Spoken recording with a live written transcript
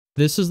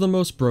This is the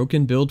most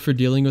broken build for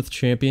dealing with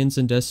champions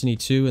in Destiny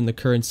 2 in the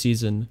current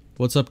season.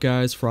 What's up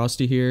guys,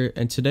 Frosty here,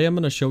 and today I'm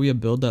going to show you a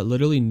build that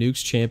literally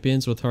nukes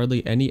champions with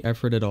hardly any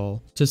effort at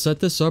all. To set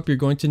this up, you're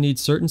going to need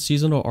certain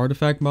seasonal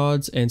artifact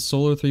mods and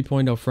Solar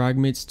 3.0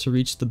 fragments to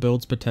reach the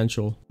build's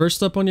potential.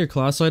 First up on your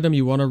class item,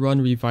 you want to run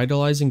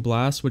Revitalizing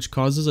Blast, which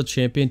causes a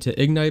champion to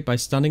ignite by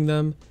stunning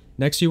them.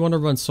 Next, you want to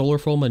run Solar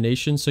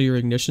Fulmination so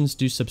your ignitions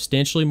do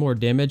substantially more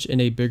damage in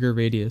a bigger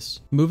radius.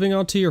 Moving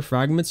on to your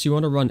fragments, you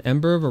want to run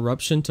Ember of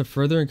Eruption to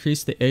further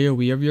increase the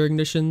AoE of your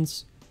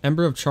ignitions,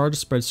 Ember of Charge to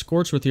spread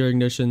Scorch with your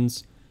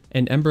ignitions,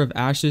 and Ember of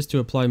Ashes to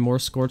apply more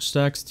Scorch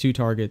stacks to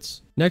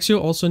targets. Next, you'll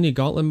also need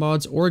Gauntlet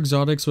mods or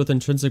exotics with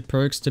intrinsic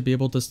perks to be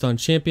able to stun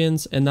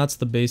champions, and that's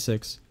the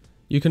basics.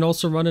 You can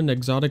also run an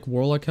exotic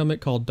warlock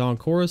helmet called Dawn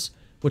Chorus,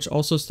 which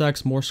also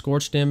stacks more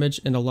Scorch damage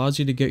and allows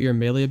you to get your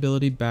melee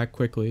ability back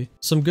quickly.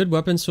 Some good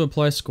weapons to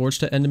apply Scorch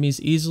to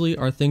enemies easily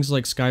are things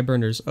like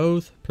Skyburner's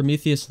Oath,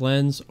 Prometheus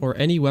Lens, or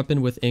any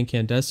weapon with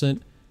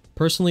Incandescent.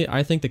 Personally,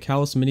 I think the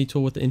Callus mini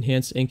tool with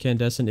Enhanced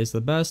Incandescent is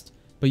the best,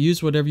 but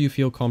use whatever you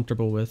feel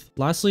comfortable with.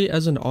 Lastly,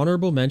 as an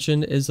honorable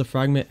mention is the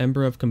fragment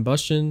Ember of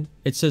Combustion.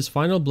 It says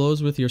final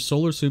blows with your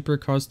solar super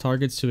cause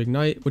targets to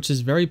ignite, which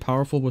is very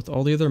powerful with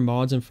all the other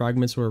mods and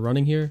fragments we're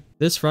running here.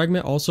 This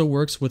fragment also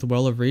works with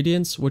Well of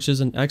Radiance, which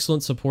is an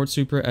excellent support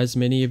super as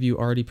many of you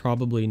already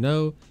probably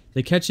know.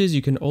 The catch is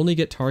you can only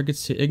get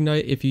targets to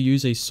ignite if you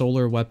use a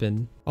solar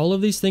weapon. All of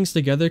these things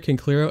together can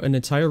clear out an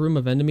entire room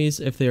of enemies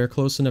if they are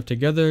close enough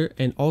together,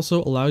 and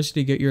also allows you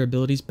to get your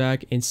abilities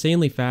back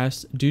insanely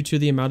fast due to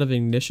the amount of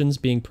ignitions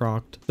being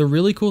procced. The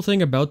really cool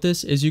thing about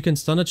this is you can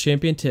stun a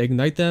champion to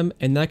ignite them,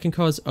 and that can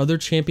cause other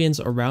champions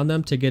around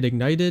them to get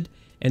ignited,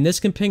 and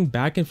this can ping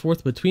back and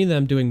forth between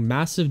them doing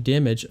massive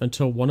damage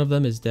until one of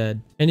them is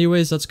dead.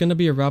 Anyways, that's going to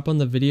be a wrap on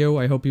the video.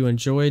 I hope you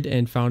enjoyed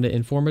and found it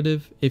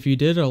informative. If you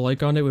did, a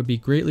like on it would be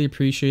greatly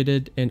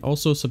appreciated, and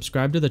also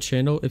subscribe to the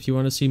channel if you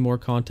want to see more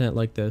content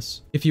like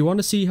this. If you want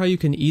to see how you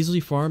can easily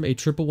farm a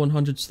triple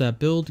 100 stat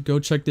build, go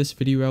check this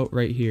video out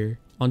right here.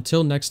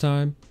 Until next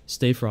time,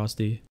 stay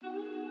frosty.